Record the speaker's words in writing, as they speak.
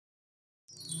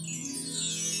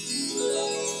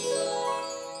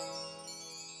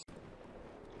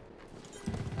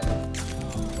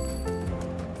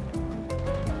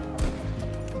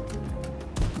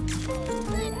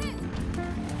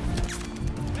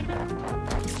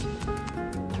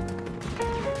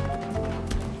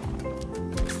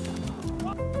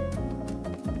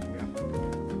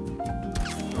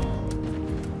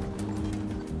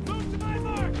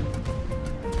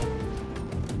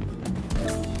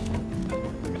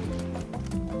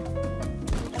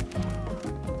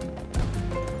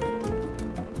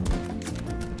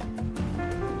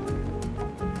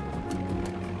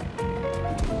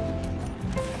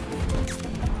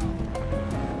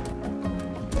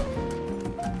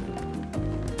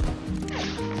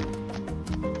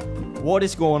What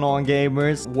is going on,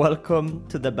 gamers? Welcome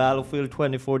to the Battlefield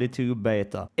 2042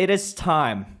 beta. It is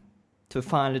time to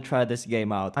finally try this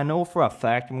game out. I know for a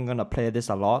fact I'm gonna play this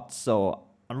a lot, so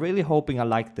I'm really hoping I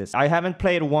like this. I haven't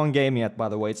played one game yet, by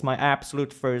the way. It's my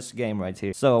absolute first game right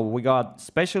here. So we got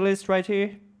Specialist right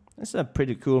here. It's a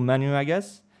pretty cool menu, I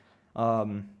guess.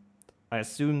 I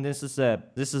assume this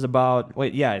is about...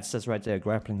 Wait, yeah, it says right there,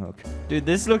 grappling hook. Dude,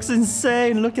 this looks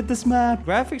insane. Look at this map.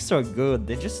 Graphics are good.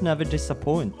 They just never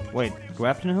disappoint. Wait,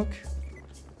 grappling hook?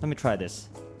 Let me try this.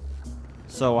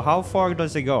 So how far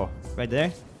does it go? Right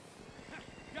there?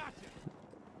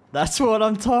 That's what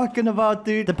I'm talking about,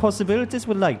 dude. The possibilities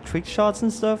with like trick shots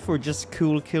and stuff, or just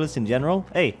cool kills in general.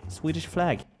 Hey, Swedish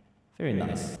flag. Very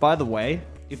nice. By the way,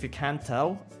 if you can't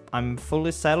tell, I'm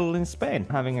fully settled in Spain.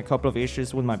 Having a couple of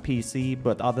issues with my PC,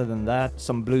 but other than that,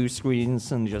 some blue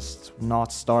screens and just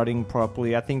not starting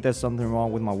properly. I think there's something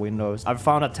wrong with my Windows. I've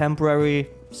found a temporary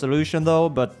solution though,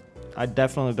 but I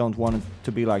definitely don't want it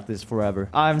to be like this forever.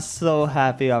 I'm so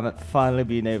happy I'm finally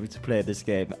being able to play this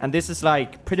game. And this is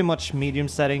like pretty much medium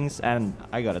settings, and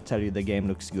I gotta tell you, the game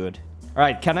looks good.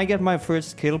 Alright, can I get my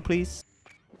first kill, please?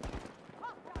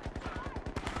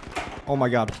 Oh my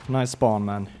god, nice spawn,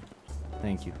 man.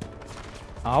 Thank you.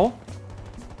 Ow.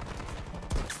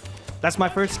 That's my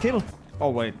first kill.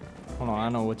 Oh wait, hold on, I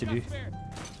know what to do.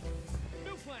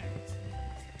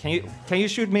 Can you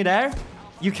shoot me there?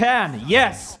 You can,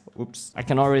 yes! Oops, I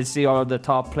can already see all of the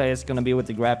top players gonna be with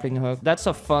the grappling hook. That's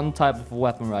a fun type of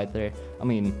weapon right there. I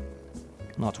mean,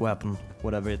 not weapon,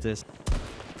 whatever it is.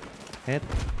 Hit.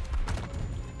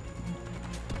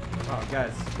 Oh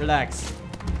guys, relax.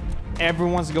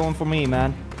 Everyone's going for me,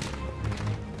 man.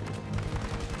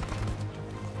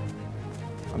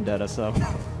 I'm dead as hell.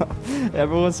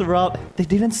 Everyone's around. They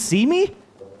didn't see me?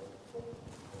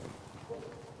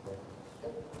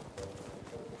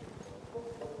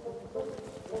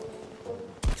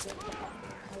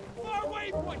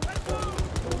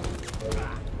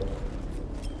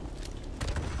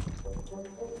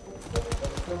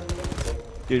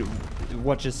 Dude,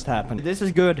 what just happened? This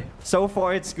is good. So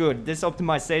far it's good. This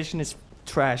optimization is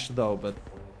trash though, but...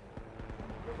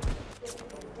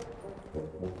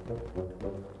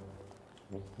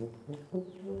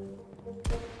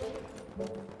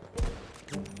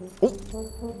 Oh!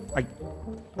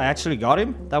 I actually got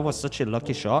him? That was such a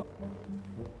lucky shot.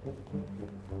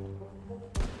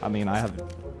 I mean,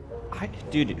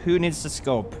 dude, who needs the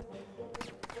scope?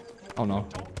 Oh no.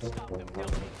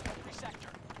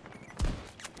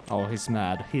 Oh, he's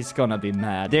mad. He's gonna be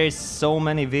mad. There's so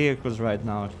many vehicles right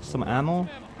now. Some ammo?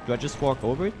 Do I just walk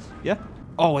over it? Yeah.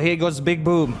 Oh, here goes Big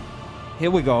Boom.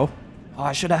 Here we go. Oh,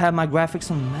 I should have had my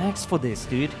graphics on max for this,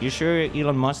 dude. You sure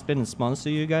Elon Musk didn't sponsor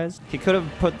you guys? He could have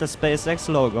put the SpaceX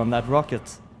logo on that rocket.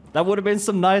 That would have been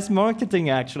some nice marketing,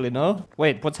 actually, no?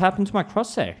 Wait, what's happened to my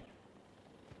crosshair?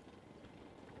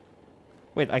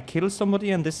 Wait, I killed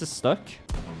somebody and this is stuck?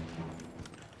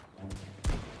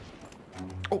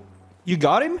 Oh, you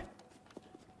got him?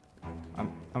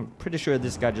 I'm pretty sure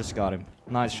this guy just got him.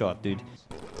 Nice shot, dude.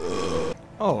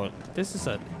 Oh, is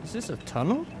this a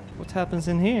tunnel? What happens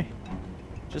in here?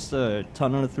 Just a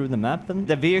tunnel through the map then?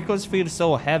 The vehicles feel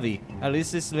so heavy. At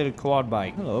least this little quad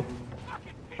bike. Hello.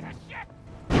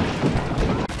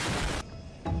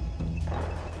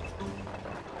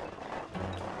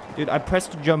 Dude, I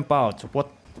pressed to jump out. What?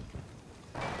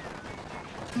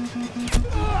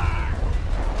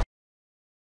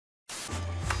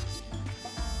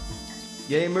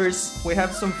 Gamers, we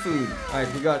have some food.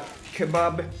 Alright, we got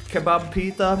kebab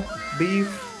pita,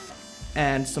 beef,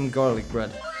 and some garlic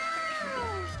bread.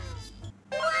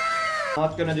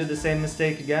 Not gonna do the same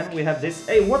mistake again. We have this.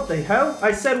 Hey, what the hell?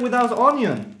 I said without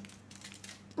onion.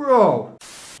 Bro.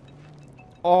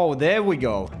 Oh, there we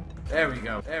go. There we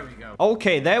go. There we go.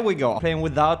 Okay, there we go. Playing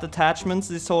without attachments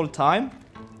this whole time?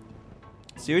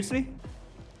 Seriously?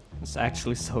 It's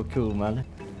actually so cool, man.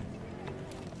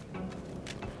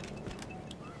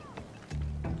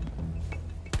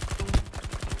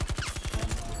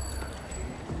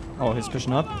 Oh, he's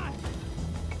pushing up.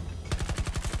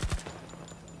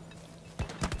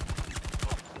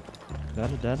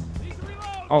 Dead.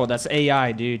 Oh, that's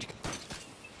AI, dude.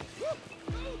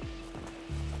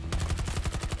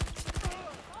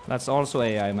 That's also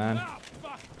AI, man.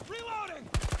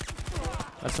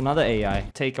 That's another AI.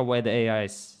 Take away the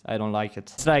AIs. I don't like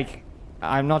it. It's like,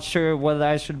 I'm not sure whether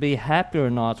I should be happy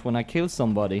or not when I kill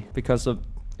somebody. Because of,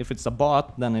 if it's a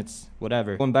bot, then it's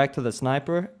whatever. Going back to the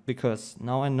sniper, because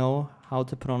now I know how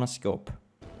to put on a scope.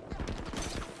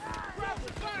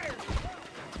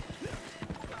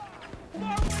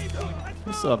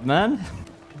 What's up, man?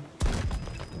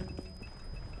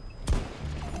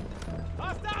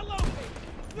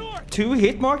 2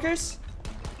 hit markers?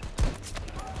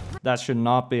 That should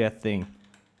not be a thing.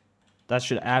 That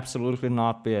should absolutely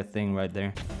not be a thing right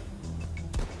there.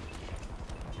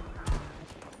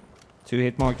 2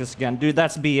 hit markers again. Dude,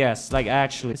 that's BS. Like,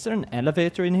 actually. Is there an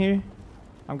elevator in here?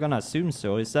 I'm gonna assume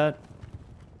so. Is that...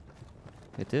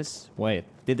 It is? Wait.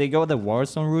 Did they go the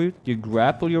Warzone route? You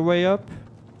grapple your way up?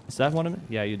 Is that one of them?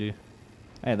 Yeah, you do.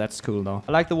 Hey, that's cool though.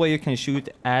 I like the way you can shoot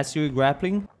as you're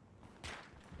grappling.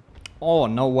 Oh,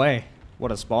 no way.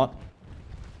 What a spot.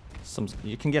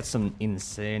 You can get some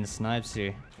insane snipes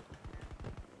here.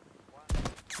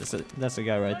 That's a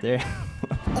guy right there.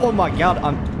 Oh my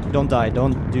god, don't die.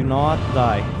 Do not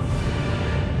die.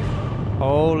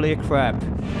 Holy crap.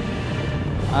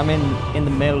 I'm in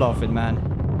the middle of it, man.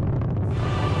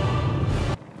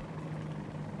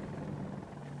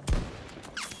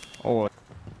 Oh.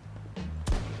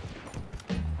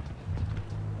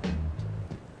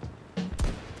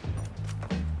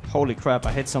 Holy crap,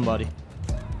 I hit somebody.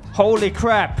 Holy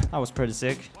crap! That was pretty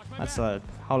sick. That's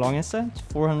how long is that?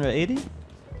 480?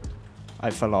 I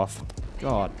fell off.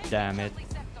 God damn it.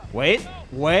 Wait!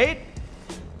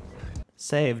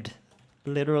 Saved.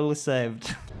 Literally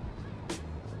saved.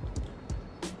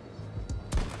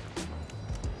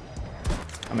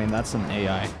 I mean, that's an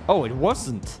AI. Oh, it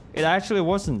wasn't. It actually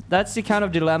wasn't. That's the kind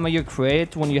of dilemma you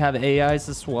create when you have AIs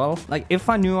as well. Like, if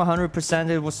I knew 100%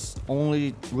 it was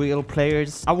only real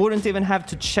players, I wouldn't even have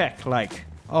to check, like,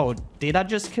 oh, did I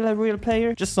just kill a real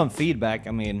player? Just some feedback.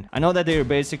 I mean, I know that they're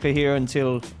basically here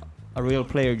until a real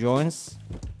player joins,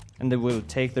 and they will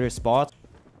take their spot.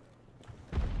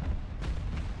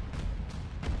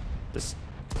 This...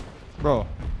 Bro.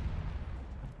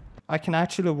 I can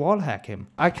actually wall hack him.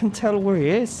 I can tell where he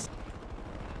is.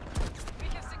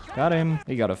 Got him.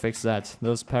 You gotta fix that.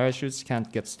 Those parachutes can't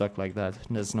get stuck like that.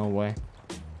 There's no way.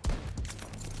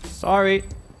 Sorry.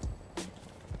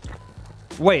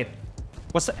 Wait.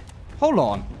 What's that? Hold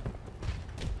on.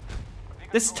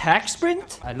 This tag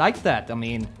sprint? I like that. I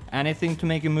mean, anything to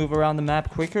make you move around the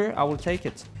map quicker, I will take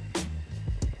it.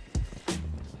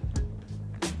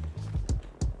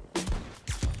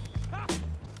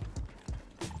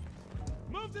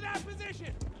 Move to that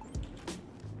position.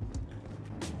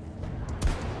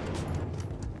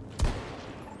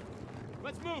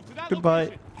 Let's move to that Goodbye.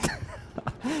 location.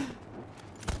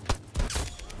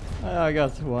 I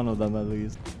got one of them at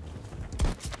least.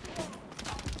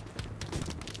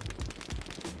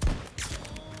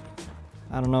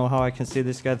 I don't know how I can see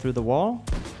this guy through the wall.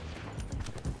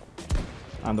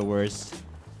 I'm the worst.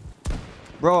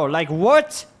 Bro, like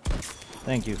what?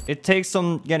 Thank you. It takes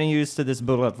some getting used to this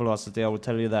bullet velocity, I will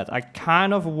tell you that. I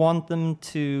kind of want them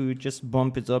to just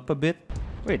bump it up a bit.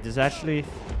 Wait, there's actually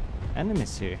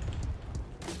enemies here.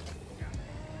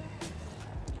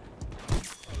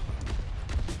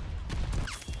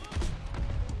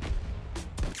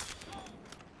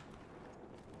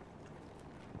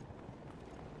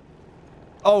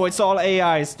 Oh, it's all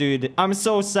AIs, dude. I'm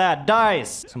so sad.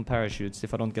 Dies! Some parachutes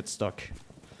if I don't get stuck.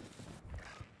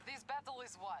 This battle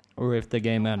is won. Or if the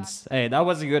game ends. Hey, that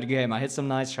was a good game. I hit some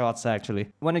nice shots, actually.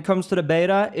 When it comes to the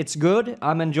beta, it's good.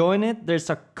 I'm enjoying it.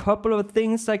 There's a couple of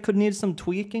things that could need some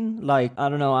tweaking. Like, I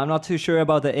don't know. I'm not too sure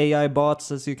about the AI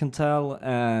bots, as you can tell.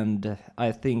 And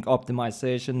I think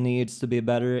optimization needs to be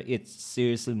better. It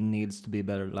seriously needs to be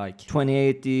better. Like,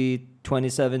 2080...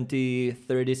 2070,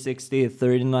 3060,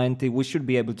 3090, we should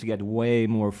be able to get way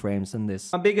more frames than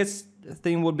this. My biggest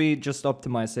thing would be just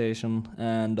optimization,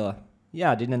 and yeah,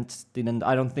 I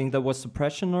don't think there was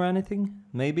suppression or anything,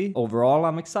 maybe. Overall,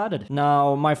 I'm excited.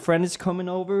 Now, my friend is coming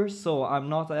over, so I'm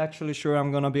not actually sure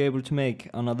I'm gonna be able to make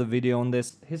another video on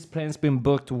this. His plan's been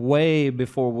booked way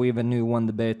before we even knew when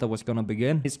the beta was gonna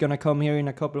begin. He's gonna come here in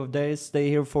a couple of days, stay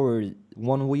here for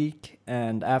 1 week,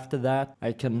 and after that,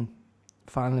 I can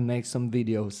finally make some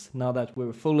videos. Now that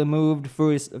we're fully moved,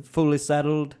 fully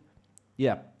settled.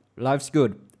 Yeah, life's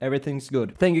good. Everything's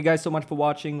good. Thank you guys so much for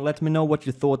watching. Let me know what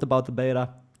you thought about the beta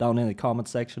down in the comment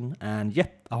section. And yeah,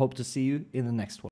 I hope to see you in the next one.